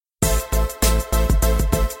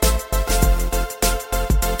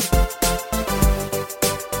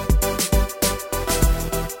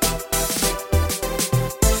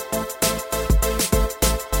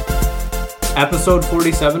episode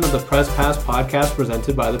 47 of the Press Pass podcast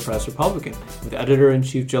presented by the Press Republican. With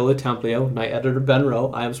editor-in-chief Joe LaTemplio, night editor Ben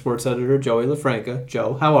Rowe, I am sports editor Joey LaFranca.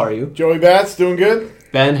 Joe, how are you? Joey Bats, doing good?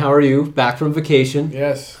 Ben, how are you? Back from vacation?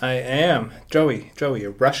 Yes. I am. Joey, you're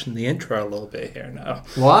rushing the intro a little bit here now.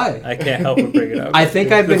 Why? I can't help but bring it up. I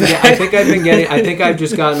think I've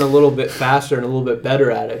just gotten a little bit faster and a little bit better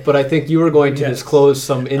at it. But I think you were going to disclose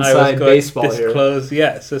some inside baseball here.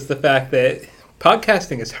 Yes, it's the fact that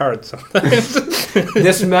podcasting is hard sometimes.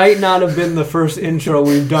 This might not have been the first intro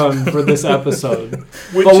we've done for this episode.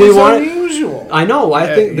 Which is unusual. I know. I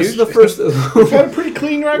think this is the first. We've had a pretty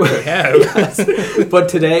clean record. We have. Yes. But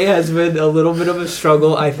today has been a little bit of a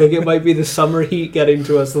struggle. I think it might be the summer heat getting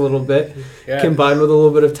to us a little bit, combined with a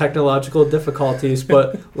little bit of technological difficulties.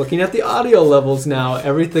 But looking at the audio levels now,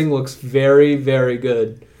 everything looks very, very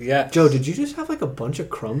good. Yeah. Joe, did you just have like a bunch of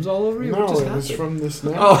crumbs all over you? No, it was from this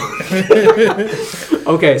now. Oh.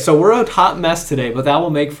 Okay, so we're a hot mess today, but that will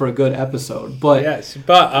make for a good episode. But yes,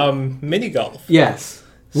 but mini golf. Yes.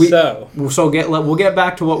 We'll get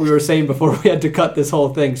back to what we were saying before we had to cut this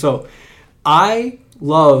whole thing. So I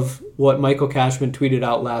love what Michael Cashman tweeted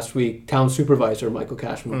out last week, town supervisor Michael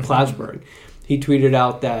Cashman of Plattsburgh. He tweeted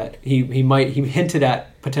out that he hinted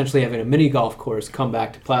at potentially having a mini golf course come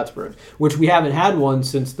back to Plattsburgh, which we haven't had one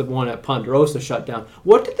since the one at Ponderosa shut down.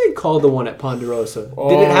 What did they call the one at Ponderosa?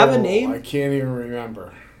 Did it have a name? I can't even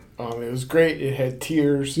remember. It was great. It had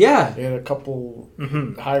tiers. Yeah. It had a couple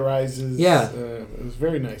high rises. Yeah. It was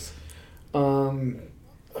very nice. And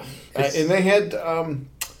they had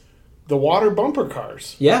the water bumper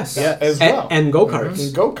cars. Yes. As well. And go-karts.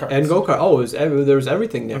 And go-karts. And go-kart. Oh, there was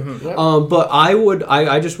everything there. Yep. But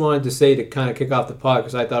I just wanted to say, to kind of kick off the pod,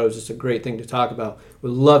 because I thought it was just a great thing to talk about.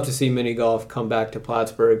 Would love to see mini golf come back to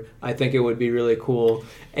Plattsburgh. I think it would be really cool.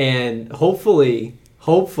 And hopefully,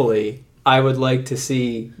 I would like to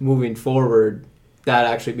see moving forward that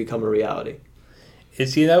actually become a reality.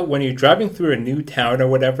 It's, when you're driving through a new town or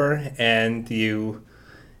whatever, and you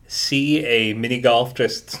see a mini golf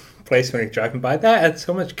place when you're driving by, that adds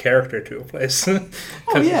so much character to a place.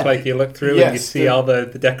 Because it's like you look through and you see all the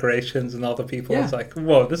decorations and all the people. Yeah. It's like,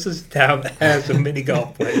 whoa, this is a town that has a mini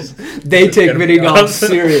golf place. They take mini golf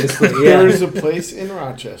seriously. Yeah. There's a place in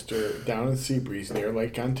Rochester, down in Seabreeze, near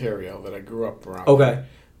Lake Ontario, that I grew up around. Okay.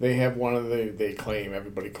 They have one of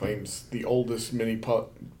everybody claims, the oldest mini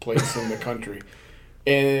putt place in the country.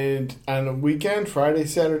 And on a weekend, Friday,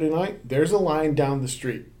 Saturday night, there's a line down the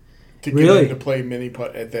street to get in to play mini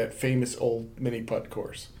putt at that famous old mini putt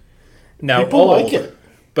course. Now, people like it,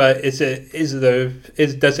 but does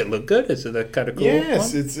it look good? Is it a kind of cool?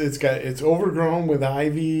 Yes, one? it's overgrown with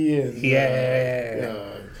ivy and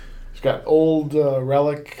it's got old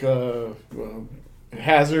relic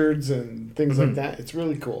hazards and things like that. It's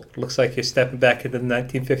really cool. Looks like you're stepping back into the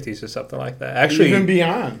 1950s or something like that. Actually, even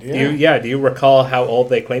beyond. Do you recall how old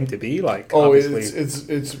they claim to be? Like,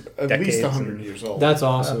 it's at least 100 years old. That's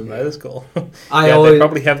awesome. That is cool. They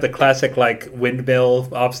probably have the classic windmill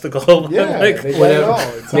obstacle. Yeah,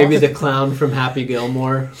 maybe the clown from Happy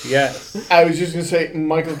Gilmore. Yes. I was just gonna say,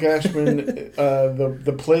 Michael Cashman,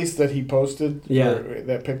 the place that he posted,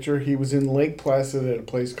 that picture, he was in Lake Placid at a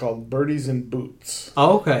place called Birdies and Boots.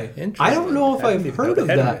 Oh, okay. I don't know if I've heard of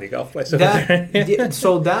that.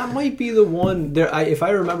 So that might be the one. There, if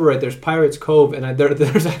I remember right, there's Pirates Cove, and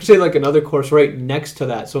there's actually like another course right next to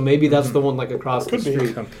that. So maybe that's the one like across the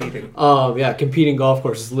street. Competing. Competing golf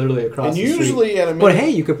course is literally across the street. Usually at a but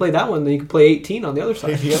hey, you could play that one. Then you could play 18 on the other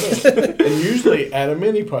side. And usually at a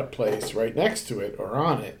mini putt place, right next to it or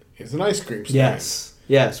on it, is an ice cream stand.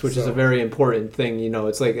 Yes, which is a very important thing.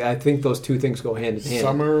 It's like I think those two things go hand in hand.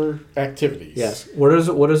 Summer activities. Yes. What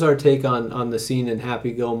is our take on the scene in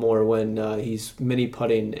Happy Gilmore when he's mini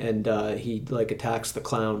putting and he like attacks the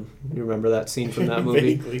clown? You remember that scene from that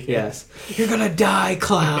movie? Vaguely, yes. You're gonna die,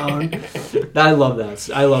 clown. I love that.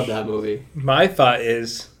 I love that movie. My thought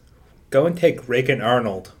is, go and take Reagan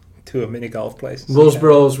Arnold to a mini golf place.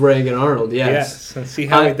 Willsboro's Reagan Arnold, yes. And see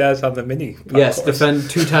how he does on the mini course.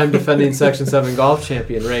 Two-time defending Section 7 golf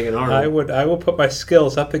champion Reagan Arnold. I will put my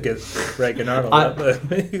skills up against Reagan Arnold.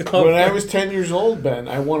 When I was 10 years old, Ben,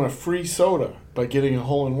 I won a free soda by getting a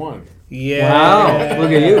hole-in-one. Yeah. Wow.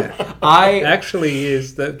 Look at you.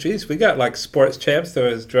 We got like sports champs. There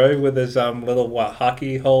was Joey with his little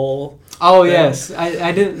hockey hole. Oh, thing. Yes.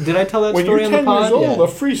 I didn't. Did I tell that story on the pod? When you're 10 years old,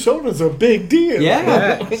 a free soda's a big deal.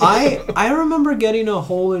 Yeah. I remember getting a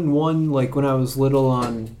hole-in-one like when I was little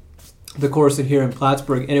on the course here in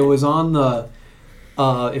Plattsburgh, and it was on the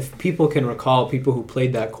if people can recall, people who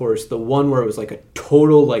played that course, the one where it was like a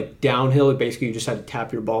total like downhill, basically you just had to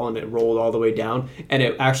tap your ball and it rolled all the way down, and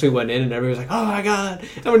it actually went in, and everybody was like, oh my god.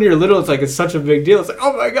 And when you're little, it's such a big deal. It's like,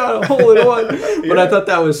 oh my god, a hole in one. Yeah. But I thought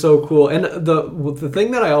that was so cool. And the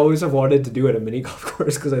thing that I always have wanted to do at a mini golf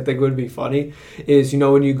course, because I think it would be funny, is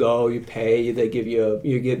when you go, you pay, they give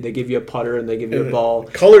you a putter and they give you a ball,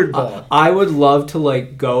 colored ball. I would love to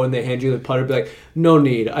like go and they hand you the putter, be like, no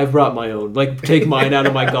need, I brought my own. Like, take mine out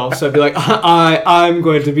of my golf set. Be like, I'm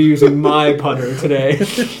going to be using my putter today.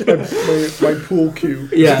 my pool cue.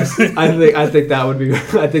 Yes, I think that would be.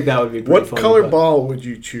 I think that would be. What funny, color ball would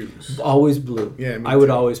you choose? Always blue. Yeah, I would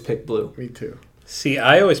always pick blue. Me too. See,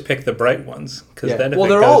 I always pick the bright ones because then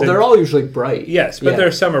they're all usually bright. Yes, but there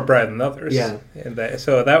are some are brighter than others. Yeah, and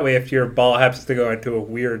so that way, if your ball happens to go into a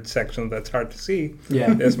weird section that's hard to see,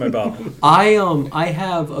 there's my ball. I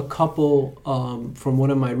have a couple from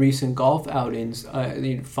one of my recent golf outings.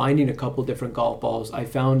 Finding a couple different golf balls, I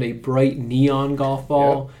found a bright neon golf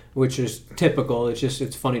ball. Yeah. Which is typical.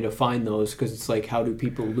 It's funny to find those because it's like, how do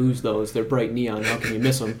people lose those? They're bright neon. How can you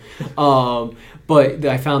miss them? But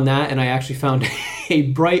I found that, and I actually found a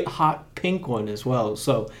bright hot pink one as well.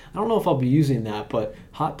 So I don't know if I'll be using that, but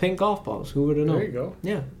hot pink golf balls. Who would have known? There you go.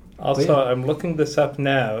 Yeah. Also, I'm looking this up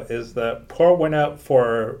now. Is the pour one out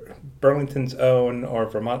for Burlington's own or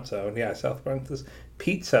Vermont's own? Yeah, South Burlington's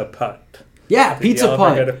Pizza Putt. Yeah, Pizza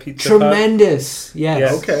Putt. Tremendous. Putt?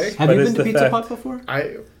 Yes. Okay. Have you been to Pizza Putt before?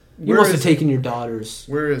 You must have taken your daughters.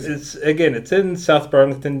 Where is it? It's in South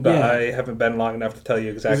Burlington, but I haven't been long enough to tell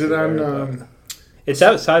you exactly. Is it on? It's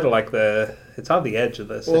outside of it's on the edge of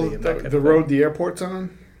the city. The road the airport's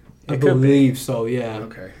on. I believe so. Yeah.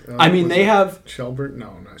 Okay. They have Shelburne.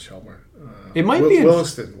 No, not Shelburne. It might be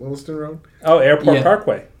Williston Road. Oh, Airport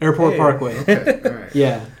Parkway. Airport Parkway. Okay. All right.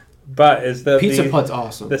 Yeah. But is the Pizza Putt's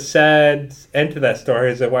awesome. The sad end to that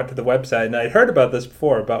story is I went to the website, and I'd heard about this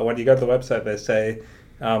before, but when you go to the website, they say,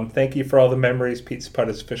 thank you for all the memories. Pizza Putt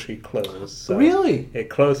is officially closed. So really? It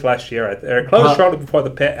closed last year. It closed shortly before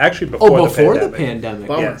the pandemic. Before the pandemic.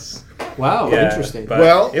 Yes. Wow, interesting.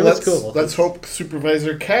 Well, it was cool. Let's hope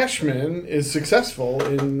Supervisor Cashman is successful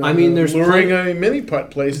in there's luring a mini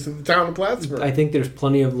putt place to the town of Plattsburgh. I think there's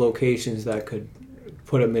plenty of locations that could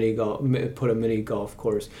put a mini golf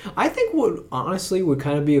course. I think what honestly would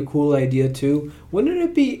kind of be a cool idea too. Wouldn't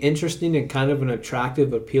it be interesting and kind of an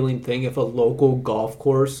attractive, appealing thing if a local golf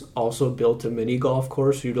course also built a mini golf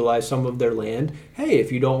course, utilize some of their land? Hey,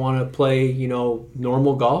 if you don't want to play,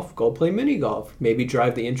 normal golf, go play mini golf. Maybe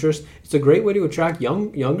drive the interest. It's a great way to attract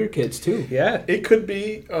younger kids too. Yeah, it could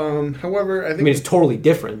be. However, I think it's totally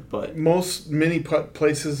different, but most mini putt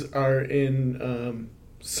places are in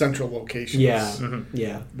central locations.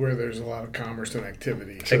 Yeah, where there's a lot of commerce and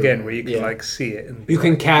activity. Again, where you can see it. And you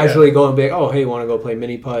can casually go and be like, oh, hey, you want to go play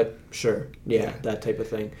mini putt? Sure. Yeah, that type of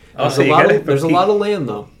thing. Also, there's a lot of land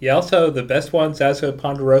though. Yeah, also the best ones, as with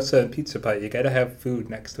Ponderosa and Pizza Putt, you got to have food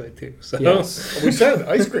next to it too. So yes. We said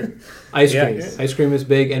ice cream. Ice cream is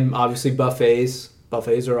big, and obviously buffets.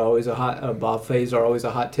 Buffets are always a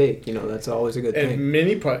hot take. That's always a good thing. And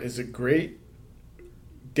mini putt is a great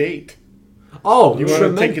date. Oh, you want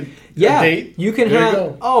to take a date? You can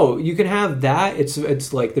have. Oh, you can have that.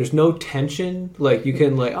 It's like there's no tension. Like you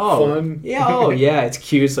can fun. Yeah. Oh yeah, it's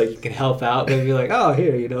cute. It's like you can help out. Maybe like, oh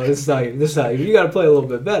here, this is how you got to play a little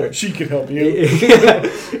bit better. She can help you. Yeah,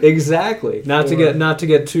 exactly. Not to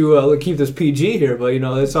get too keep this PG here, but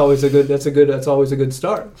it's always that's always a good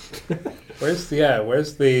start. Where's the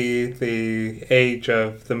age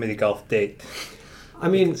of the mini golf date? I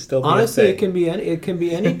mean, honestly, it can be any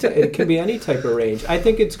type of range. I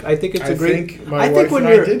think it's a great. My wife and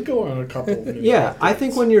I did go on a couple. Yeah, I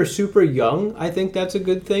think when you're super young, I think that's a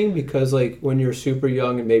good thing because when you're super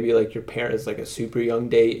young and maybe your parents a super young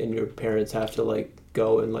date and your parents have to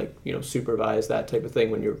go and supervise that type of thing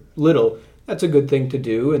when you're little. That's a good thing to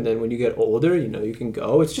do, and then when you get older, you can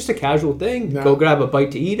go. It's just a casual thing. Go grab a bite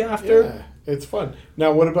to eat after. Yeah, it's fun.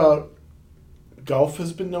 Now, what about? Golf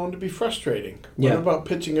has been known to be frustrating. What about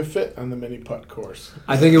pitching a fit on the mini putt course?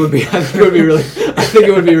 I think it would be really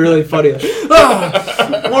funny.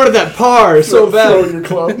 Wanted that par so bad. Throw your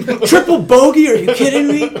club. Triple bogey? Are you kidding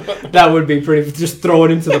me? That would be pretty. Just throw it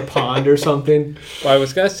into the pond or something. What I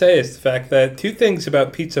was gonna say is the fact that two things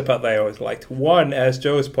about Pizza Putt that I always liked. One, as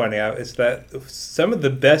Joe was pointing out, is that some of the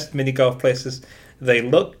best mini golf places, they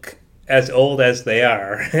look as old as they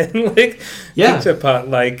are. And Pizza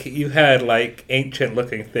Putt, you had ancient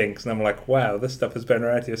looking things, and I'm like, wow, this stuff has been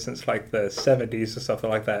around here since the 70s or something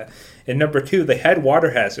like that. And number two, they had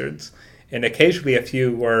water hazards, And occasionally, if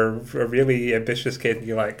you were a really ambitious kid and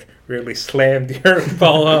you like really slammed your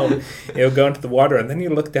ball home, it'll go into the water, and then you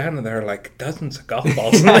look down and there are like dozens of golf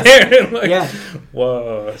balls in there. Like, yeah,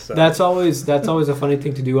 whoa! So. That's always a funny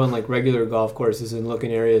thing to do on like regular golf courses and look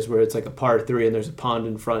in areas where it's like a par 3 and there's a pond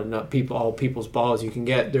in front and all people's balls. You can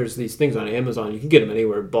get there's these things on Amazon. You can get them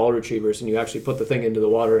anywhere, ball retrievers, and you actually put the thing into the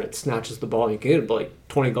water and it snatches the ball. And you can get like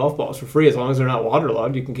 20 golf balls for free as long as they're not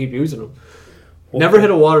waterlogged. You can keep using them. Never hit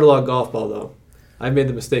a waterlogged golf ball though. I've made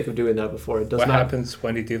the mistake of doing that before. It does what not. happens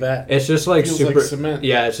when you do that? It's just like Feels super like cement.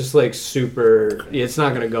 Yeah, it's just like super. It's not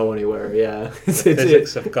going to go anywhere. Yeah, The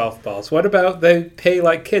physics of golf balls. What about they pay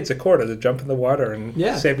like kids $0.25 to jump in the water and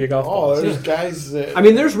save your golf balls? Oh, there's guys that... I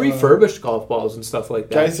mean, there's refurbished golf balls and stuff like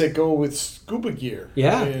that. Guys that go with scuba gear.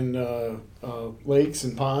 Yeah. In lakes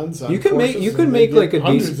and ponds. You can make like a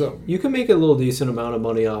decent. You can make a little decent amount of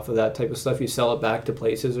money off of that type of stuff. You sell it back to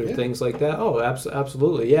places or things like that. Oh,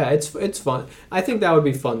 absolutely. Yeah, it's fun. I think that would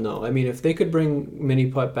be fun though. I mean, if they could bring mini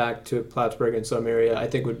putt back to Plattsburgh in some area, I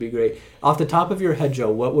think would be great. Off the top of your head,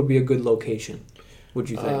 Joe, what would be a good location? Would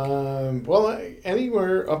you think? Well,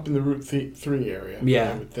 anywhere up in the Route 3 area.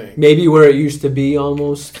 Yeah, I would think. Maybe where it used to be,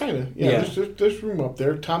 almost. Kind of. Yeah. There's room up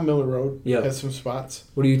there. Tom Miller Road has some spots.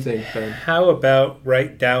 What do you think, Ben? How about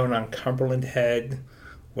right down on Cumberland Head?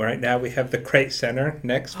 Right now we have the Crate Center.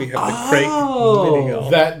 Next we have the Crate Mini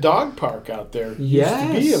Golf. That dog park out there used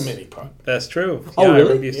to be a mini putt. That's true. Oh, really? I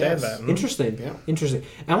remember you saying that. Interesting. Yeah. Interesting.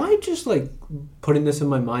 Am I just like putting this in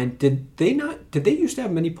my mind? Did they used to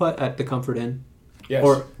have mini putt at the Comfort Inn? Yes.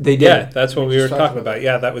 Or they did. Yeah, that's what we were talking about.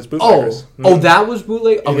 Yeah, that was bootleggers. Oh, that was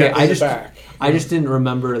bootleg. Okay, I just didn't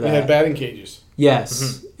remember that. They had batting cages.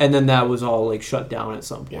 Yes, and then that was all like shut down at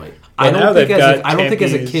some point. Yeah. I don't think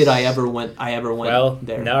as a kid I ever went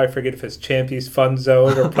there. Now I forget if it's Champy's Fun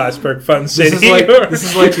Zone or Plattsburgh Fun City. This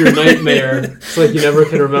is like your nightmare. It's like you never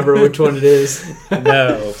can remember which one it is.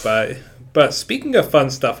 No, but speaking of fun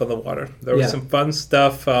stuff on the water, there was some fun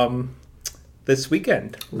stuff this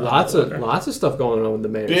weekend. Lots of stuff going on with the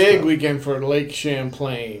Mayor's Big Cup. weekend for Lake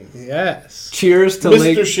Champlain. Yes. Cheers to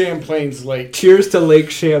Mr. Champlain's Lake. Cheers to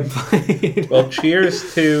Lake Champlain. Well,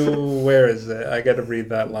 cheers to where is it? I got to read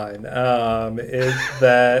that line. Is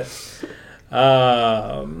that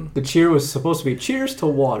the cheer was supposed to be cheers to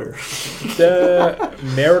water. The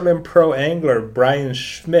Maryland pro angler Brian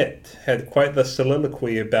Schmidt had quite the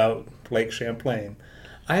soliloquy about Lake Champlain.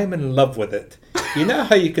 I am in love with it. You know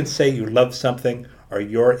how you can say you love something or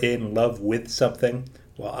you're in love with something?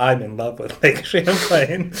 Well, I'm in love with Lake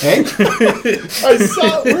Champlain. Hey? I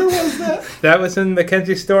saw. Where was that? That was in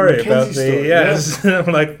Mackenzie's story about the story, yes. I'm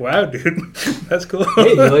like, wow, dude, that's cool. Hey,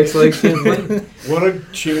 he likes Lake Champlain. What a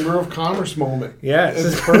Chamber of Commerce moment! Yes,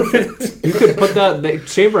 it's perfect. You could put that. The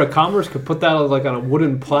Chamber of Commerce could put that like on a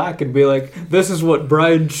wooden plaque and be like, "This is what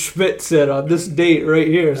Brian Schmidt said on this date right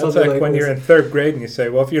here." That's like when you're in third grade and you say,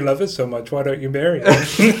 "Well, if you love it so much, why don't you marry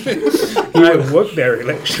it?" I would marry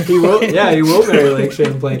Lake Champlain. He will marry Lake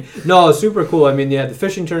Champlain. No, it's super cool. I mean, you had the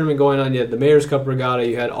fishing tournament going on. You had the Mayor's Cup Regatta.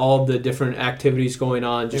 You had all the different activities going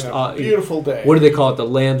on. Just beautiful day. What do they call it? The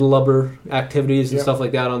landlubber activities and stuff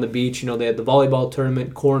like that on the beach. You know, they had the volleyball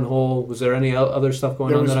tournament, cornhole. Was there any other stuff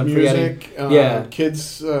going on that I'm music, forgetting? Kids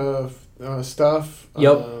stuff.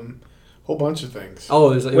 Yep. Whole bunch of things.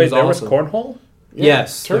 Oh, it was there awesome. was cornhole? Yeah,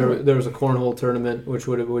 yes, there was a cornhole tournament, which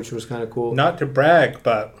was kind of cool. Not to brag,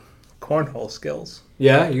 but cornhole skills.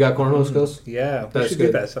 Yeah, you got cornhole skills? Yeah, we should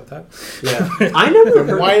do that sometime. Yeah. I never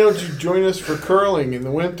heard. Why don't you join us for curling in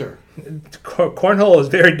the winter? Cornhole is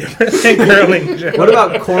very different than curling. What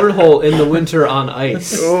about cornhole in the winter on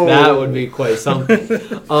ice? Oh. That would be quite something.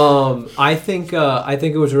 I think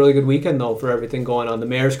it was a really good weekend though for everything going on. The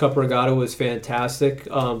Mayor's Cup Regatta was fantastic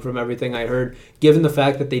from everything I heard. Given the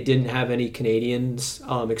fact that they didn't have any Canadians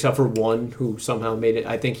except for one who somehow made it.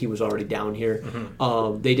 I think he was already down here.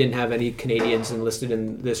 Mm-hmm. They didn't have any Canadians enlisted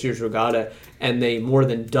in this year's regatta, and they more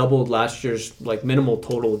than doubled last year's minimal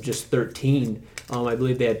total of just 13. I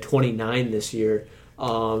believe they had 29 this year.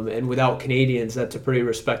 And without Canadians, that's a pretty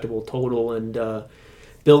respectable total. And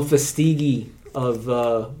Bill Festigi of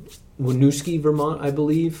Winooski, Vermont, I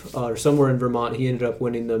believe, or somewhere in Vermont, he ended up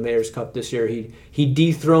winning the Mayor's Cup this year. He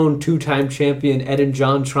dethroned two-time champion Ed and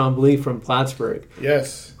John Trombley from Plattsburgh.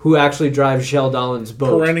 Yes. Who actually drives Shell Dolan's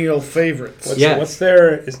boat. Perennial favorites. What's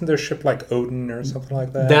their, isn't there a ship like Odin or something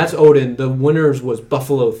like that? That's Odin. The winners was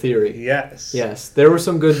Buffalo Theory. Yes. There were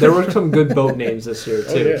some good boat names this year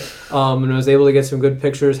too. Oh, yeah. And I was able to get some good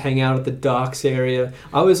pictures, hang out at the docks area.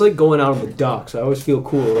 I always like going out on the docks. I always feel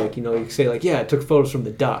cool. You can say I took photos from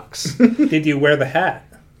the docks. Did you wear the hat?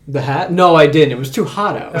 The hat? No, I didn't. It was too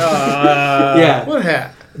hot out. Yeah. What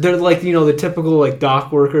hat? They're like, the typical like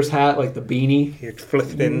dock workers hat, like the beanie. You're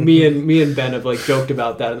flipped in. Me and Ben have like joked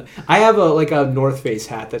about that. I have a North Face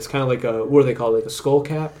hat that's kind of like what do they call it, like a skull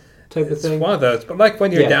cap type of thing. It's one of those, but like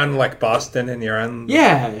when you're down in like Boston and you're on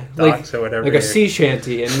docks or whatever, like a sea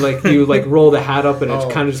shanty, and like you like roll the hat up and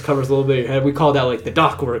it kind of just covers a little bit of your head. We call that like the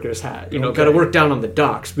dock workers hat. Got to work down on the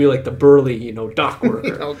docks, be like the burly dock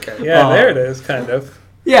worker. Okay. Yeah, there it is, kind of.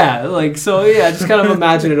 Yeah, just kind of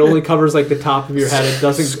imagine it only covers like the top of your head. It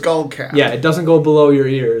doesn't skull cap. Yeah, it doesn't go below your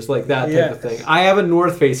ears, like that type of thing. I have a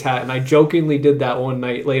North Face hat, and I jokingly did that one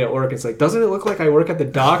night late at work. It's like, doesn't it look like I work at the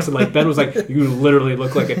docks? And like Ben was like, you literally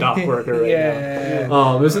look like a dock worker right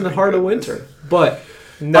now. It was in the heart of winter, but.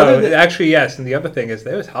 No, actually, yes. And the other thing is,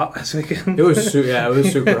 it was hot last weekend. It was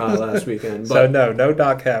super hot last weekend. But so no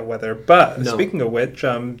dock hat weather. But speaking of which,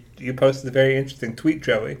 you posted a very interesting tweet,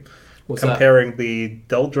 Joey. What's comparing that? The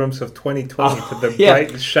doldrums of 2020 to the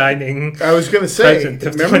bright, shining. I was going to say,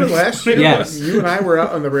 remember last year? Yes. You and I were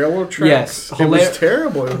out on the railroad tracks. Yes, it was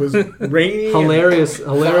terrible. It was rainy. hilarious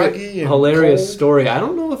cold. Story. I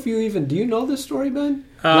don't know if do you know this story, Ben?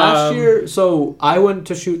 Last year, so I went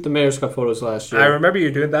to shoot the Mayor's Cup photos last year. I remember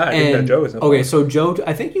you doing that. I didn't know Joe was involved. Okay, so Joe,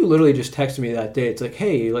 I think you literally just texted me that day. It's like,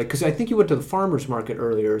 hey, because I think you went to the farmer's market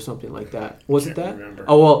earlier or something like that. Was it that? Remember.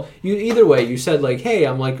 Oh, well, either way, you said like, hey,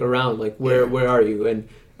 I'm like around, like where are you? And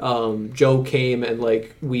Joe came and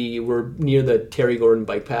like we were near the Terry Gordon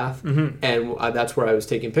bike path, and that's where I was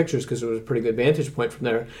taking pictures because it was a pretty good vantage point from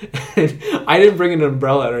there. And I didn't bring an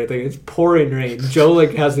umbrella or anything. It's pouring rain. Joe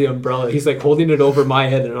like has the umbrella. He's like holding it over my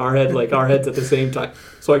head and our head, like our heads at the same time,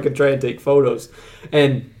 so I could try and take photos.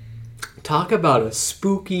 And talk about a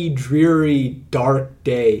spooky, dreary, dark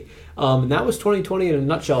day. And that was 2020 in a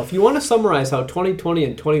nutshell. If you want to summarize how 2020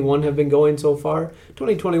 and 21 have been going so far,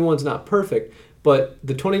 2021 is not perfect. But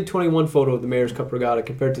the 2021 photo of the Mayor's Cup Regatta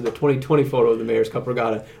compared to the 2020 photo of the Mayor's Cup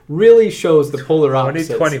Regatta really shows the polar opposites.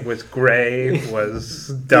 2020 was gray, was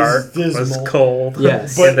dark, was cold.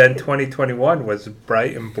 Yes. And then 2021 was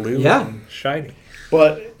bright and blue and shiny.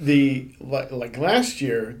 But like last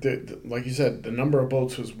year, like you said, the number of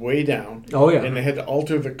boats was way down. Oh, yeah. And they had to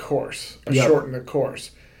alter the course, shorten the course.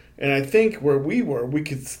 And I think where we were, we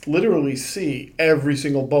could literally see every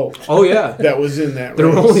single boat. Oh, yeah. That was in that race. There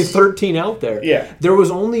were only 13 out there. Yeah. There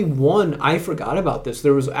was only one. I forgot about this.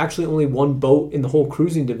 There was actually only one boat in the whole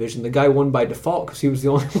cruising division. The guy won by default because he was the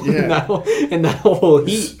only one in that whole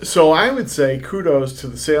heat. So I would say kudos to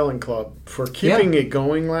the sailing club for keeping it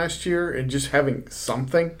going last year and just having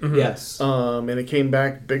something. Mm-hmm. Yes. And it came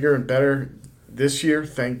back bigger and better this year,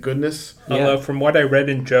 thank goodness. Although from what I read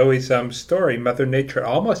in Joey's story, Mother Nature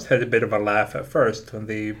almost had a bit of a laugh at first before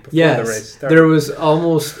the race started. There was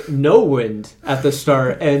almost no wind at the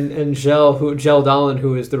start, and Gel Dolan,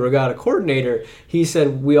 who is the regatta coordinator, he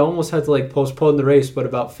said we almost had to like postpone the race, but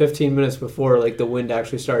about 15 minutes before like the wind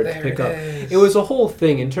actually started to pick up. It was a whole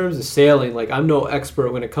thing in terms of sailing. Like I'm no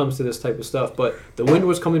expert when it comes to this type of stuff, but the wind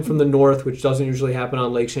was coming from the north, which doesn't usually happen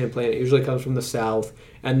on Lake Champlain. It usually comes from the south.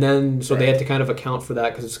 And then, so they had to kind of account for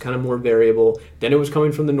that because it's kind of more variable. Then it was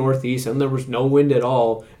coming from the northeast, and there was no wind at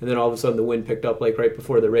all. And then all of a sudden the wind picked up like right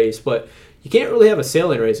before the race. But you can't really have a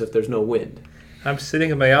sailing race if there's no wind. I'm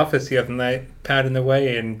sitting in my office the other night, pounding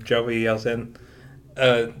away, and Joey yells in,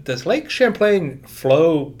 does Lake Champlain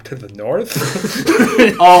flow to the north?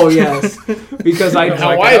 Oh, yes. Because I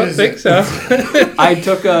don't think so. I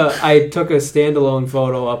took a standalone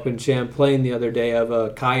photo up in Champlain the other day of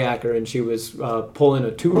a kayaker, and she was pulling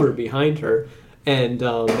a tuber behind her, and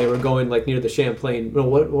they were going like near the Champlain.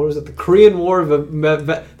 What was it? The Korean War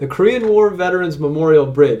Veterans Memorial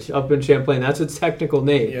Bridge up in Champlain. That's its technical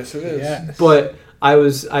name. Yes, it is. Yes. But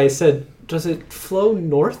I said, does it flow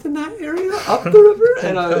north in that area up the river?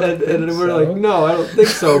 And we're like, no, I don't think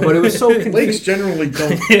so. But it was so confusing. Lakes generally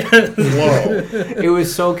don't flow. It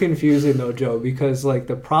was so confusing though, Joe, because like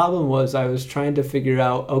the problem was I was trying to figure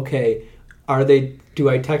out, okay, do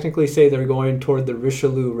I technically say they're going toward the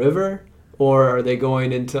Richelieu River? Or are they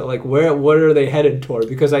going into, like, what are they headed toward?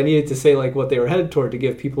 Because I needed to say, like, what they were headed toward to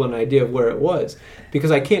give people an idea of where it was. Because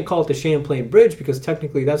I can't call it the Champlain Bridge because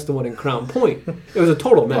technically that's the one in Crown Point. It was a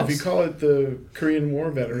total mess. Well, if you call it the Korean War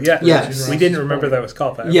Veterans. Yes. We didn't remember that was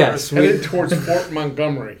called that. Yes. Headed towards Fort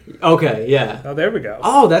Montgomery. Okay, yeah. Oh, there we go.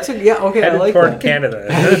 Oh, that's okay, headed I like toward that.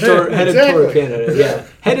 Canada. Headed toward Canada, yeah.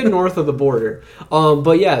 Headed north of the border.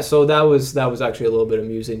 But yeah, so that was actually a little bit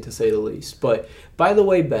amusing to say the least. But by the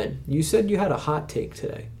way, Ben, you said you had a hot take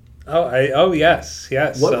today. Oh yes.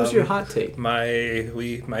 What was your hot take?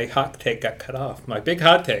 My hot take got cut off. My big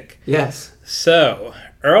hot take. Yes. So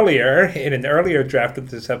earlier, in an earlier draft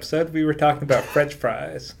of this episode, we were talking about French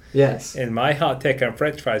fries. Yes. And my hot take on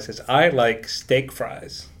French fries is I like steak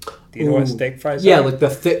fries. Do you know what steak fries are? are? Like the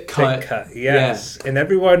thick cut. Thick cut, yes. Yeah. And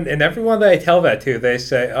everyone that I tell that to, they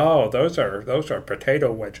say, "Oh, those are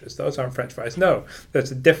potato wedges. Those aren't French fries." No,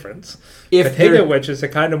 there's a difference. Potato wedges are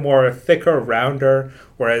kind of more thicker, rounder,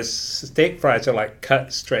 whereas steak fries are like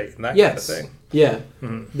cut straight and that kind of thing. Yeah,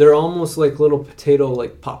 they're almost like little potato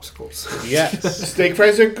like popsicles. Yes, steak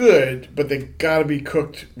fries are good, but they gotta be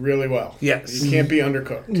cooked really well. Yes, you can't be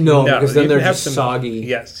undercooked. No, because then they're just soggy.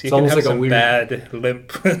 Yes, you can have some bad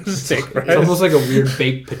limp steak fries. It's almost like a weird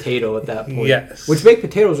baked potato at that point. Yes, which baked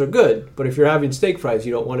potatoes are good, but if you're having steak fries,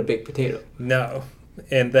 you don't want a baked potato. No,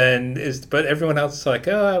 and then but everyone else is like,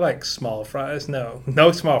 oh, I like small fries. No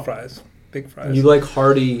small fries. Big fries. You like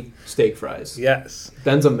hearty steak fries. Yes.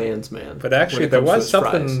 Ben's a man's man. But actually, there was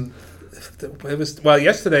something. It was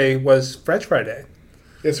yesterday was French Fry Day.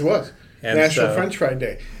 Yes, it was. And National French Fry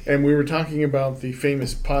Day. And we were talking about the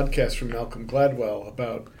famous podcast from Malcolm Gladwell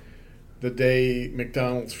about the day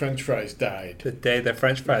McDonald's French fries died. The day the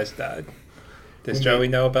French fries died. Does Joey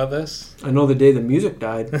know about this? I know the day the music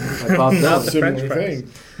died. I popped out. Similar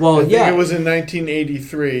thing. Well, I think it was in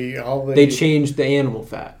 1983. They changed the animal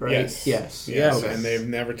fat, right? Yes. Okay. And they've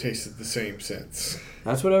never tasted the same since.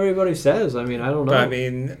 That's what everybody says. I mean, I don't know. I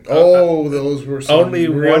mean, those were some only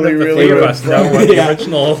really, one of the really three of us know what the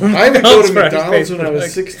original. I would go to McDonald's when I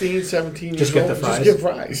was 16, 17 years old. Just get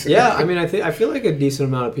fries. Yeah, I mean, I feel like a decent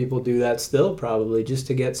amount of people do that still, probably, just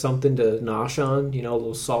to get something to nosh on. You know, a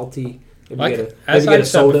little salty. As I've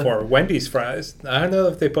said before, Wendy's fries. I don't know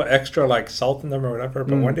if they put extra like salt in them or whatever,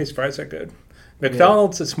 but Wendy's fries are good.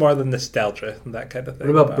 McDonald's, it's more the nostalgia and that kind of thing.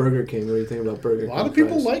 What about Burger King? What do you think about Burger King? A lot of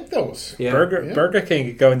people like those. Yeah. Burger King,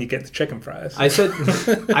 you go and you get the chicken fries. I said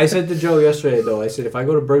to Joe yesterday, though, I said, if I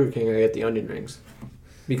go to Burger King, I get the onion rings.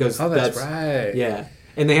 Because that's right. Yeah.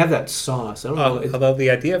 And they have that sauce. I don't know. Although the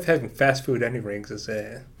idea of having fast food onion rings is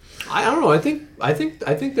I don't know. I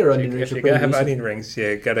think their onion rings are pretty decent. If you're gonna have onion rings,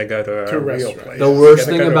 you gotta go to a real place. The worst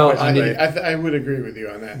thing about onion, I would agree with you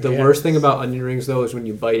on that. The worst thing about onion rings, though, is when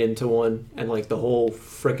you bite into one and like the whole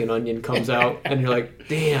freaking onion comes out, and you're like,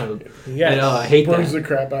 "Damn!" Yes, I hate that. Burns the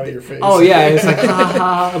crap out of your face. Oh yeah, it's like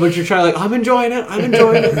ha ha, but you're trying I'm enjoying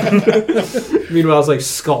it. Meanwhile, it's like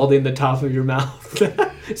scalding the top of your mouth.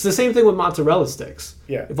 It's the same thing with mozzarella sticks.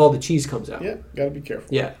 Yeah, if all the cheese comes out. Yeah, gotta be careful.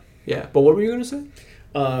 Yeah. But what were you gonna say?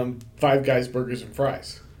 Five Guys Burgers and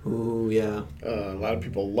Fries. Ooh, yeah. A lot of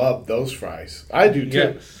people love those fries. I do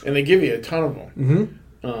too, and they give you a ton of them.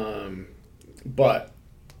 Mm-hmm. But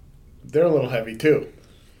they're a little heavy too.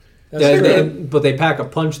 But they pack a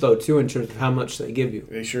punch though too in terms of how much they give you.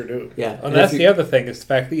 They sure do. Yeah, and that's the other thing is the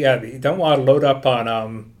fact that you don't want to load up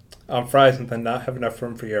on fries and then not have enough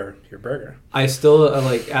room for your burger. I still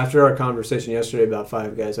after our conversation yesterday about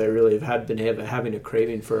Five Guys, I really have been having a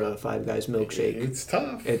craving for a Five Guys milkshake. It's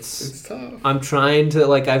tough. It's tough. I'm trying to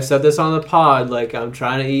I've said this on the pod, I'm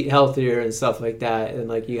trying to eat healthier and stuff like that,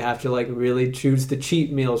 and you have to really choose the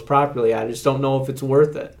cheat meals properly. I just don't know if it's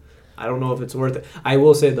worth it. I don't know if it's worth it. I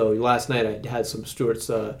will say though, last night I had some Stewart's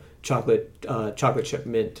chocolate chip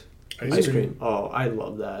mint ice cream. Oh, I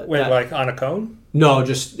love that. Wait, on a cone? No,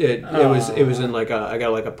 just it was in I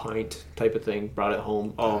got a pint type of thing. Brought it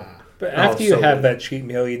home. Oh, but after you have that cheat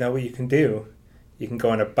meal, you know what you can do. You can go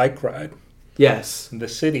on a bike ride. Yes, the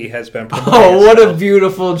city has been. Oh, what a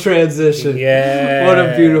beautiful transition! Yeah, what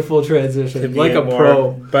a beautiful transition. Like a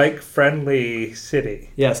pro bike-friendly city.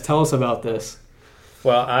 Yes, tell us about this.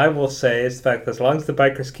 Well, I will say it's the fact that as long as the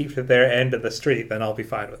bikers keep to their end of the street, then I'll be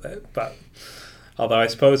fine with it. But although I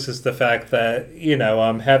suppose it's the fact that,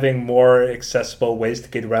 having more accessible ways to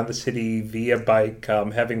get around the city via bike,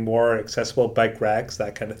 having more accessible bike racks,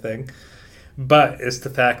 that kind of thing. But it's the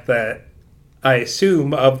fact that I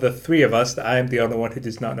assume of the three of us that I am the only one who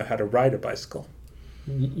does not know how to ride a bicycle.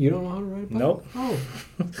 You don't know how to ride a bike? Nope. Oh.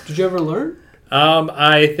 Did you ever learn?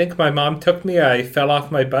 I think my mom took me. I fell off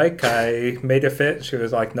my bike. I made a fit. She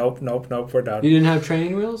was like, nope, we're done. You didn't have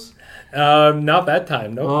training wheels? Not that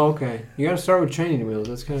time, no. Oh, okay. You got to start with training wheels.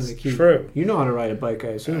 That's kind of the key. True. You know how to ride a bike, I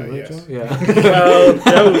assume, right, yes. Joe? Yeah.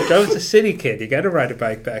 Well, Joe's a city kid. You got to ride a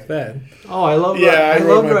bike back then. Oh, I love. Yeah, I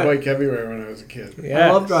rode my bike everywhere when I was a kid.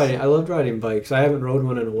 Yes. I loved riding bikes. I haven't rode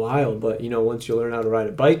one in a while, but once you learn how to ride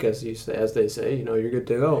a bike, as they say, you're good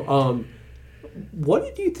to go.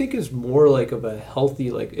 What do you think is more of a healthy,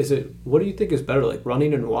 what do you think is better,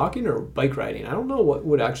 running and walking or bike riding? I don't know what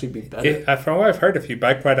would actually be better. From what I've heard, if you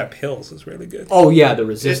bike ride up hills, it's really good. Oh, yeah, the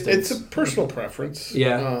resistance. It's a personal preference.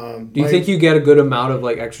 Yeah. Do you think you get a good amount of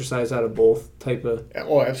exercise out of both type of?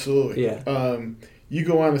 Oh, absolutely. Yeah. You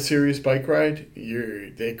go on a serious bike ride,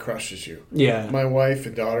 it crushes you. Yeah. My wife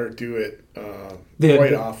and daughter do it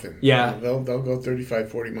quite often. Yeah. They'll go 35,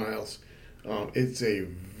 40 miles. It's a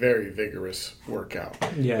very vigorous workout.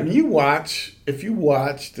 Yeah. And if you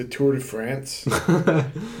watch the Tour de France,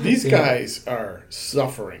 these guys are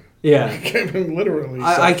suffering. Yeah. I mean, literally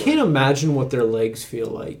suffering. I can't imagine what their legs feel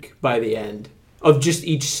like by the end of just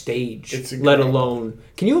each stage, It's let incredible. alone...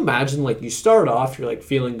 Can you imagine, like, you start off, you're, like,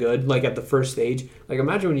 feeling good, like, at the first stage. Like,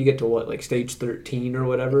 imagine when you get to, what, like, stage 13 or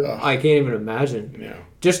whatever? Ugh. I can't even imagine. Yeah.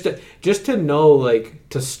 Just to know, like,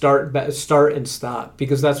 to start and stop,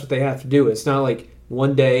 because that's what they have to do. It's not, like,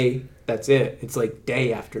 one day, that's it. It's, like,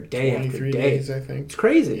 day after day after 23 day. days, I think. It's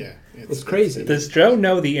crazy. Yeah. It's crazy. Does Joe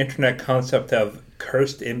know the internet concept of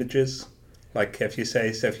cursed images? Like if you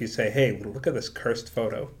say, hey, look at this cursed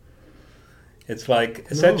photo. It's like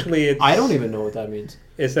essentially I don't even know what that means.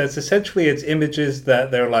 It's essentially it's images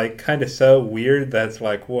that they're like kind of so weird that's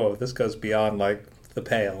like, whoa, this goes beyond like the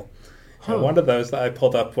pale. Huh. And one of those that I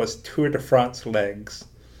pulled up was Tour de France legs.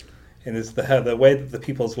 And it's the way that the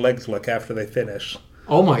people's legs look after they finish.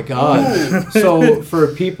 Oh my god. So for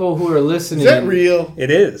people who are listening... Is that real? It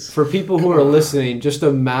is. For people who are listening, just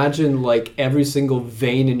imagine like every single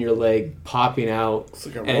vein in your leg popping out. It's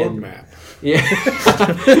like a road map. Yeah,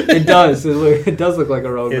 it does. It does look like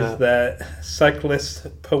a road Is map. that cyclist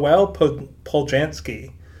Powell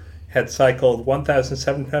Poljanski had cycled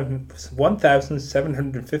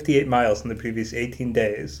 1,758 miles in the previous 18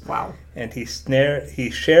 days. Wow. And he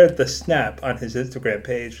shared the snap on his Instagram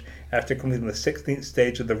page after completing the 16th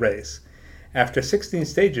stage of the race. After 16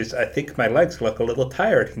 stages, I think my legs look a little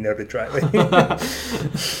tired, he noted dryly.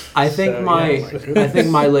 I think Oh my I think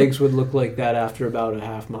my legs would look like that after about a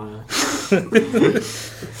half mile.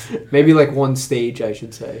 Maybe like one stage, I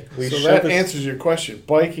should say. So that answers your question.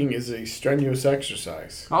 Biking is a strenuous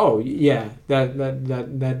exercise. Oh yeah, that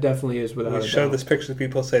definitely is without a doubt. We show this picture to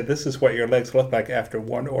people, say this is what your legs look like after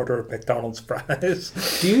one order of McDonald's fries.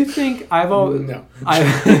 Do you think No.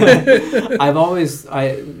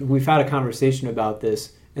 we've had a conversation about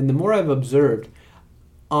this, and the more I've observed,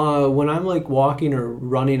 when I'm like walking or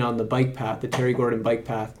running on the bike path, the Terry Gordon bike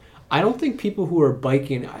path, I don't think people who are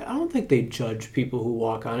biking, I don't think they judge people who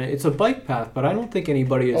walk on it. It's a bike path, but I don't think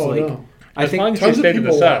anybody is No. I As think long as you tons of stay to the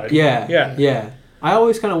people side. walk. Yeah. I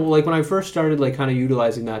always kind of, like, when I first started, like, kind of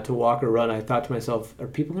utilizing that to walk or run, I thought to myself, are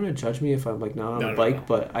people going to judge me if I'm, like, not on a bike? No.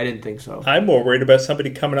 But I didn't think so. I'm more worried about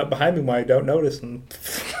somebody coming up behind me when I don't notice. And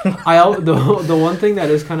The one thing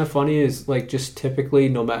that is kind of funny is, like, just typically,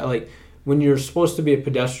 no matter, like, when you're supposed to be a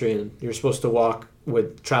pedestrian, you're supposed to walk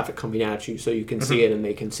with traffic coming at you so you can see it and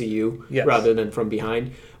they can see you rather than from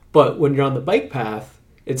behind. But when you're on the bike path,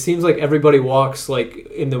 it seems like everybody walks like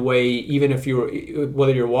in the way, even if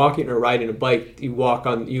whether you're walking or riding a bike,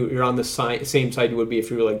 you're on the same side you would be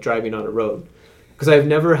if you were like driving on a road. Because I've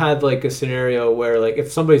never had like a scenario where like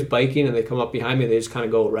if somebody's biking and they come up behind me, they just kind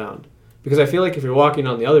of go around. Because I feel like if you're walking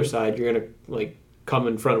on the other side, you're gonna like come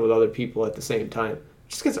in front with other people at the same time. It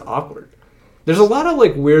just gets awkward. There's a lot of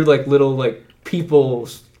like weird like little like people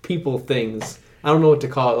things. I don't know what to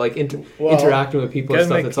call it. Like interacting with people and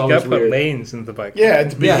stuff. It's always put weird. lanes in the bike. Yeah,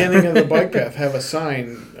 at the beginning of the bike path, have a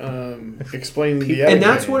sign explaining the etiquette. And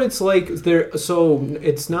that's what it's like there. So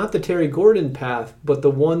it's not the Terry Gordon path, but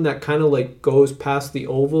the one that kind of like goes past the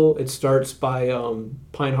oval. It starts by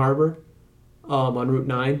Pine Harbor on Route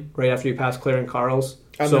 9, right after you pass Claire and Carl's.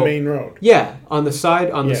 On the main road. Yeah, on the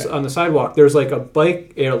side on the sidewalk, there's like a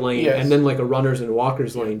bike lane and then like a runners and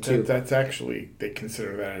walkers lane too. That's actually, they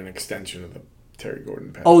consider that an extension of the Terry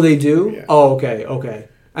Gordon path. Oh, they do? Yeah. Oh, okay.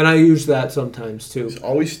 And I use that sometimes too. Just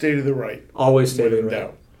always stay to the right. Always stay to the When in right.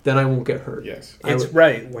 doubt. Then I won't get hurt. Yes. It's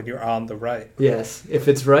right when you're on the right. Yes. If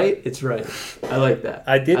it's right, it's right. I like that.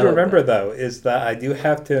 I did like remember, that. though, is that I do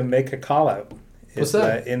have to make a call out. What's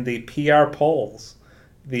that? In the PR polls,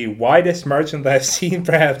 the widest margin that I've seen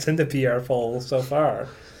perhaps in the PR polls so far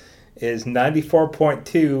is 94.2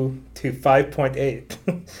 to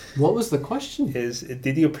 5.8. What was the question?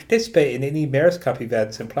 Did you participate in any Mayor's Cup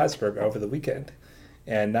events in Plattsburgh over the weekend?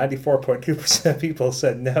 And 94.2% of people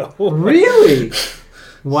said no. Really?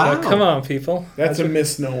 Wow. So come on, people. That's a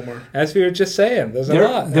misnomer. As we were just saying, there's a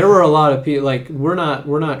lot. There were a lot of people. Like we're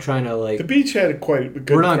not trying to like. The beach had quite a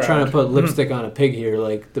good We're not crowd. trying to put lipstick on a pig here.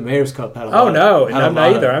 Like the Mayor's Cup had a lot. Oh no, and had a I'm lot not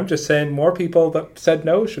of- either. I'm just saying more people that said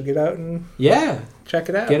no should get out and check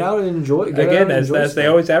it out. Get out and enjoy. Again, as they stuff.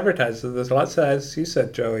 always advertise, so there's lots of, as you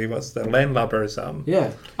said, Joey, what's the landlubbers?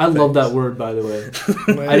 Yeah, I love that word, by the way.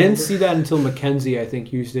 I didn't see that until Mackenzie, I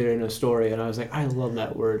think, used it in a story, and I was like, I love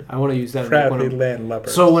that word. I want to use that. Proudly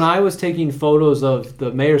landlubbers. So when I was taking photos of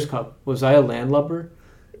the Mayor's Cup, was I a landlubber?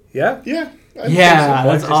 Yeah. Yeah. Yeah,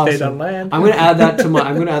 that's Once you stayed awesome. on land. I'm gonna add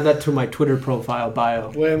that to my Twitter profile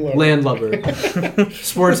bio. Landlubber.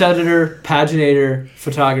 Sports editor, paginator,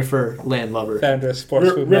 photographer, landlubber. Founder of Sports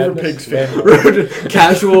Food River Madness. Pigs fan.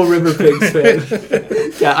 Casual River Pigs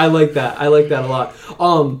fan. Yeah, I like that. I like that a lot.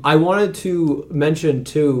 I wanted to mention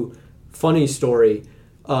too, funny story.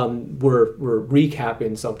 We're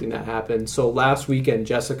recapping something that happened. So last weekend,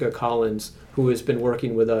 Jessica Collins, who has been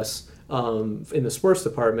working with us in the sports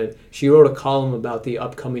department, she wrote a column about the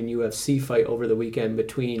upcoming UFC fight over the weekend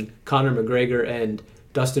between Conor McGregor and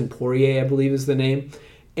Dustin Poirier, I believe is the name.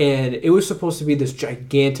 And it was supposed to be this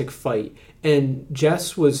gigantic fight. And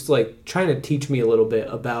Jess was like trying to teach me a little bit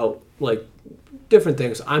about like different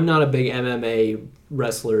things. I'm not a big MMA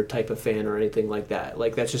wrestler type of fan or anything like that.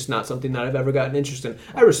 Like that's just not something that I've ever gotten interested in.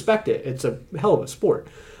 I respect it. It's a hell of a sport.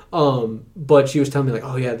 But she was telling me like,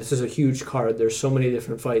 oh yeah, this is a huge card. There's so many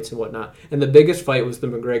different fights and whatnot. And the biggest fight was the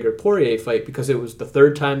McGregor-Poirier fight because it was the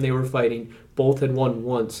third time they were fighting. Both had won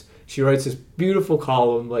once. She writes this beautiful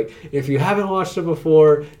column like, if you haven't watched it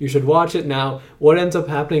before, you should watch it now. What ends up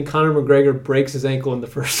happening, Conor McGregor breaks his ankle in the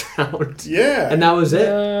first round. Yeah. And that was it.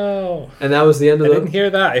 No. And that was the end of I didn't hear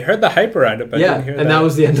that. I heard the hype around it, but I didn't hear that. And that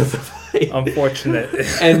was the end of the fight. Unfortunate.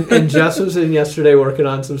 and Jess was in yesterday working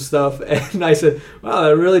on some stuff, and I said, wow,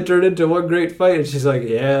 that really turned into one great fight. And she's like,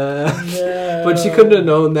 yeah. No. But she couldn't have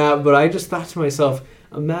known that. But I just thought to myself,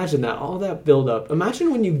 imagine that, all that build up.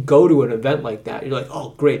 Imagine when you go to an event like that, you're like, oh,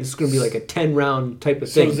 great, this is going to be like a 10-round type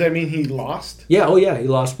of thing. So does that mean he lost? Yeah, oh yeah, he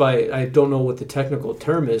lost by, I don't know what the technical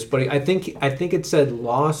term is, but I think it said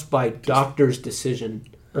lost by doctor's decision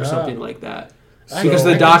or something like that. Because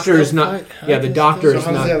the doctor is not, the doctor is not.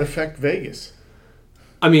 So how does that affect Vegas?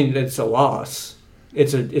 I mean, it's a loss.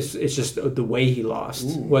 It's just the way he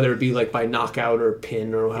lost, whether it be like by knockout or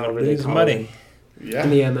pin or however they call it. Yeah.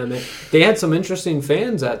 In the MMA, they had some interesting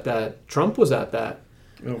fans at that. Trump was at that.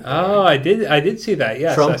 Okay. Oh, I did see that.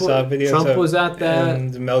 Yes, I saw videos. Trump was at that,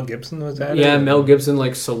 and Mel Gibson was at it. Yeah, Mel Gibson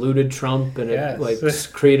like saluted Trump, and it like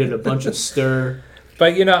created a bunch of stir.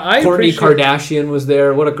 But Kourtney Kardashian was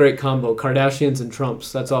there. What a great combo! Kardashians and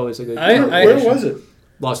Trumps. That's always a good. Where was it?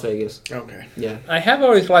 Las Vegas. Okay. Yeah. I have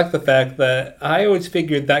always liked the fact that I always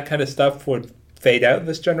figured that kind of stuff would fade out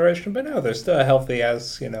this generation, but no, they're still healthy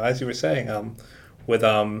as you were saying. With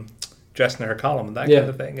Jess in her column and that kind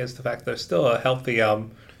of thing is the fact there's still a healthy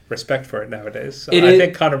respect for it nowadays. So I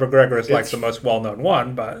think Conor McGregor is like the most well-known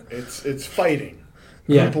one, but it's fighting.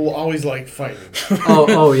 Yeah. People always like fighting.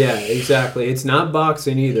 oh yeah, exactly. It's not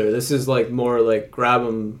boxing either. This is like more like grab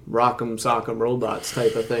 'em, rock 'em, sock 'em, robots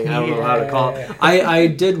type of thing. I don't know how to call it. I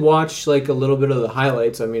did watch like a little bit of the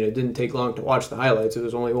highlights. I mean, it didn't take long to watch the highlights. It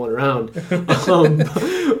was only one round.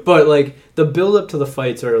 But like the build up to the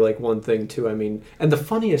fights are like one thing too. I mean, and the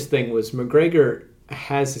funniest thing was McGregor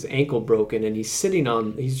has his ankle broken and he's just sitting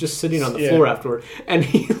on the floor afterward, and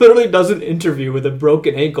he literally does an interview with a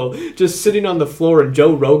broken ankle just sitting on the floor, and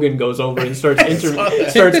Joe Rogan goes over and starts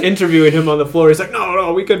interviewing him on the floor. He's like,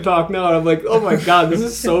 no, we can talk now. And I'm like, oh my god, this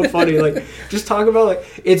is so funny. Like, just talk about like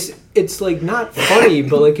it's like not funny,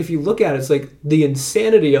 but like if you look at it, it's like the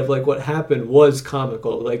insanity of like what happened was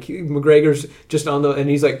comical. Like McGregor's just on and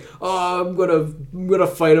he's like, oh, I'm gonna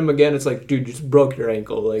fight him again. It's like, dude, you just broke your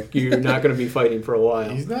ankle. Like, you're not gonna be fighting for a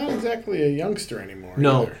while. He's not exactly a youngster anymore.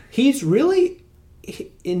 No, either. He's really,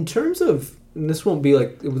 in terms of, and this won't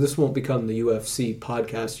become the UFC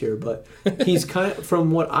podcast here, but he's kind of,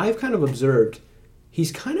 from what I've kind of observed,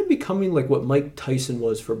 he's kind of becoming like what Mike Tyson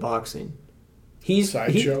was for boxing.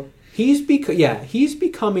 Sideshow. He's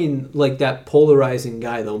becoming like that polarizing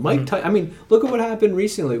guy though. I mean, look at what happened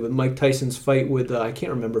recently with Mike Tyson's fight with I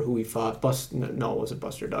can't remember who he fought. It wasn't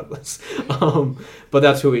Buster Douglas, but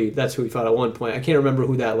that's who he fought at one point. I can't remember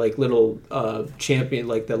who that like little champion,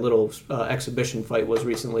 like that little exhibition fight was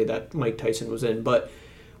recently that Mike Tyson was in. But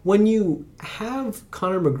when you have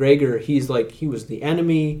Conor McGregor, he was the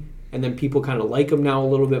enemy. And then people kind of like him now a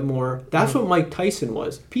little bit more. That's what Mike Tyson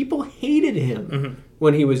was. People hated him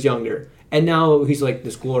when he was younger. And now he's like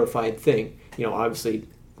this glorified thing. Obviously,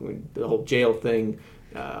 the whole jail thing,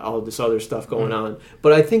 all this other stuff going on.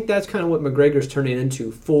 But I think that's kind of what McGregor's turning into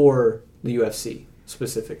for the UFC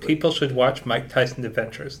specifically. People should watch Mike Tyson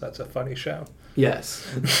Adventures. That's a funny show. Yes.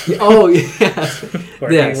 Oh, yes.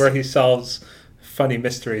 Where he solves funny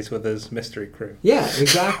mysteries with his mystery crew. Yeah,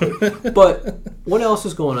 exactly. But what else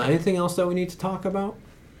is going on? Anything else that we need to talk about?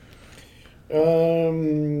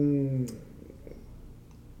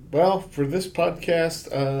 Well, for this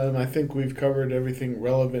podcast, I think we've covered everything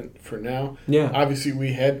relevant for now. Yeah. Obviously,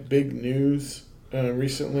 we had big news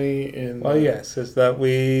recently. Yes, is that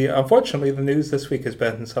unfortunately, the news this week has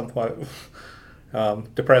been somewhat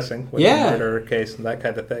depressing with the murder case and that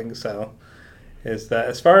kind of thing. So, is that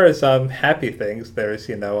as far as happy things, there's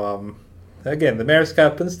again the Mayor's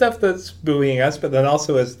Cup and stuff that's buoying us, but then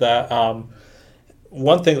also is that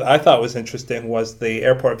one thing that I thought was interesting was the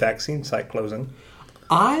airport vaccine site closing.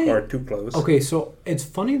 Or to close. Okay, so it's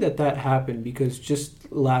funny that happened because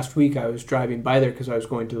just last week I was driving by there because I was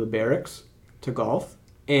going to the barracks to golf,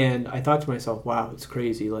 and I thought to myself, "Wow, it's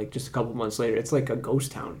crazy!" Like just a couple months later, it's like a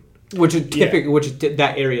ghost town, which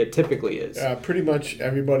that area typically is. Pretty much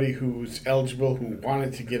everybody who's eligible who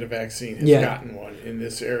wanted to get a vaccine has gotten one in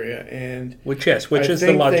this area, and which is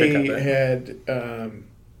the logic of it. They had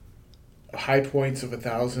high points of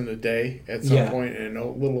 1,000 a day at some point, and a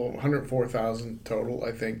little 104,000 total,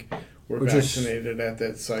 I think, were vaccinated at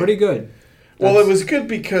that site. Pretty good. Well, it was good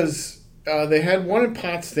because they had one in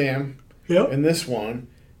Potsdam, and this one,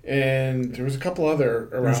 and there was a couple other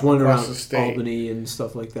across the state. Albany and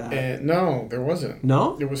stuff like that. And no, there wasn't.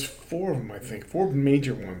 No? There was 4 of them, I think. 4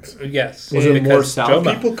 major ones. Yes. Was it more south?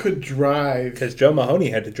 People could drive. Because Joe Mahoney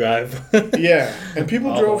had to drive. Yeah, and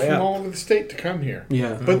people drove from all over the state to come here.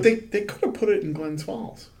 Yeah. But they could have put it in Glens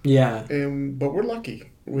Falls. Yeah. But we're lucky.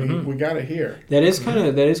 We got it here. That is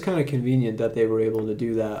kind of convenient that they were able to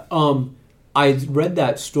do that. I read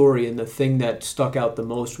that story, and the thing that stuck out the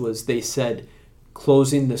most was they said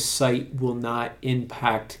closing the site will not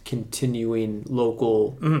impact continuing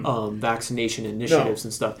local vaccination initiatives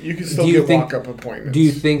and stuff. You can still get walk-up appointments. Do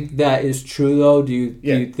you think that is true, though? Do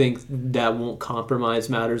you think that won't compromise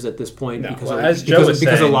matters at this point? No. Because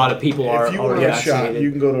a lot of people are already vaccinated. Shot,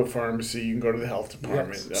 you can go to a pharmacy. You can go to the health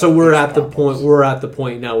department. Yes. So we're at the point. We're at the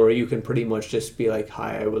point now where you can pretty much just be like,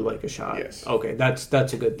 "Hi, I would like a shot." Yes. Okay, that's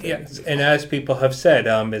a good thing. Yes, and as people have said,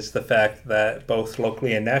 is the fact that both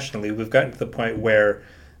locally and nationally, we've gotten to the point where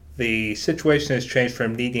the situation has changed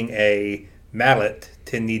from needing a mallet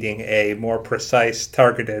to needing a more precise,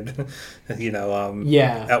 targeted,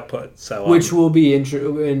 output. So, which will be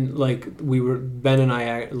interesting. Like Ben and I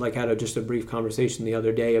had just a brief conversation the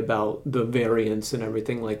other day about the variants and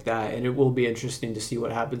everything like that, and it will be interesting to see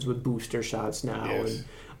what happens with booster shots now. Yes.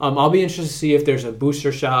 And I'll be interested to see if there's a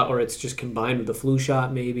booster shot or it's just combined with the flu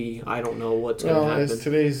shot. Maybe I don't know what's going to happen. As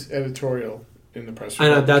today's editorial in the press, I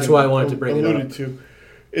know that's why I wanted to bring it up.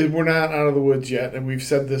 We're not out of the woods yet, and we've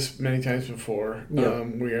said this many times before. Yeah.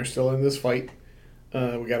 We are still in this fight.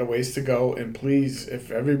 We got a ways to go, and please, if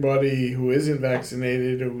everybody who isn't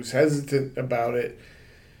vaccinated, who's hesitant about it,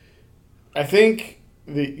 I think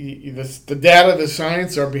the data, the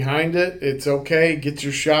science are behind it. It's okay. Get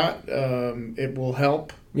your shot. It will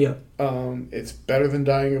help. Yeah. It's better than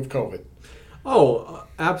dying of COVID. Oh,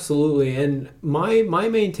 absolutely. And my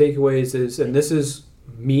main takeaways is, and this is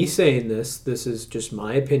me saying this is just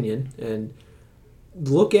my opinion, and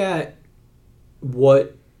look at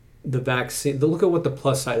what the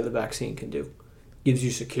plus side of the vaccine can do. Gives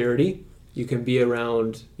you security. You can be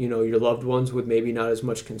around, your loved ones with maybe not as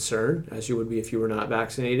much concern as you would be if you were not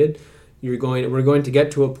vaccinated. We're going to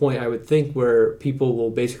get to a point, I would think, where people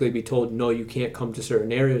will basically be told, no, you can't come to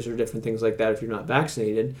certain areas or different things like that if you're not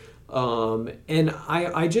vaccinated. And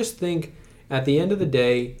I just think at the end of the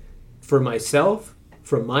day, for myself,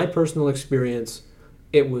 from my personal experience,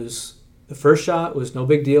 it was the first shot was no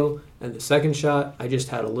big deal, and the second shot, I just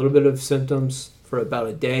had a little bit of symptoms for about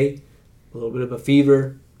a day, a little bit of a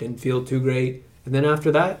fever, didn't feel too great, and then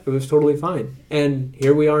after that, it was totally fine. And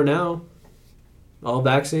here we are now, all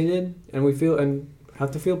vaccinated, and we feel and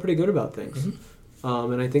have to feel pretty good about things.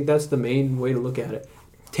 Mm-hmm. And I think that's the main way to look at it.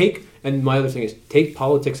 And my other thing is take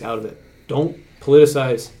politics out of it. Don't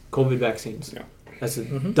politicize COVID vaccines. No. That's the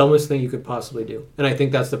dumbest thing you could possibly do. And I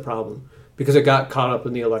think that's the problem because it got caught up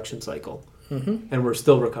in the election cycle. Mm-hmm. And we're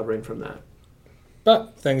still recovering from that.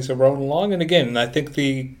 But things are rolling along. And again, I think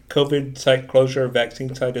the COVID site closure,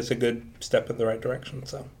 vaccine site is a good step in the right direction.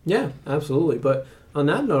 So yeah, absolutely. But on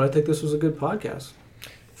that note, I think this was a good podcast.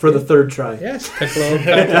 For the third try. Yes, took a little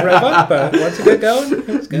time to rev up, but once it got going, it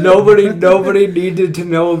was good. Nobody needed to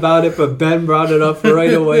know about it, but Ben brought it up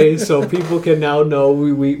right away, so people can now know.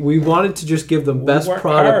 We wanted to just give them best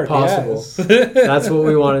product possible. Yes. That's what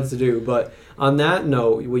we wanted to do. But on that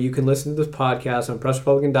note, you can listen to this podcast on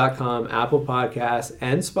PressRepublican.com, Apple Podcasts,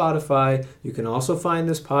 and Spotify. You can also find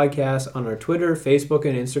this podcast on our Twitter, Facebook,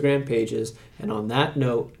 and Instagram pages. And on that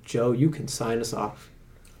note, Joe, you can sign us off.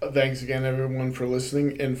 Thanks again, everyone, for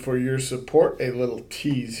listening and for your support. A little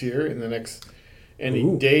tease here in the next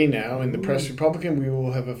day now. In the Press Republican, we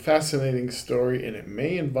will have a fascinating story, and it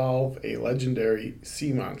may involve a legendary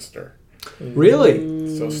sea monster.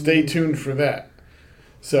 Really? So stay tuned for that.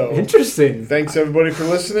 So interesting. Thanks, everybody, for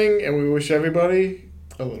listening, and we wish everybody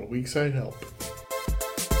a little weak side help.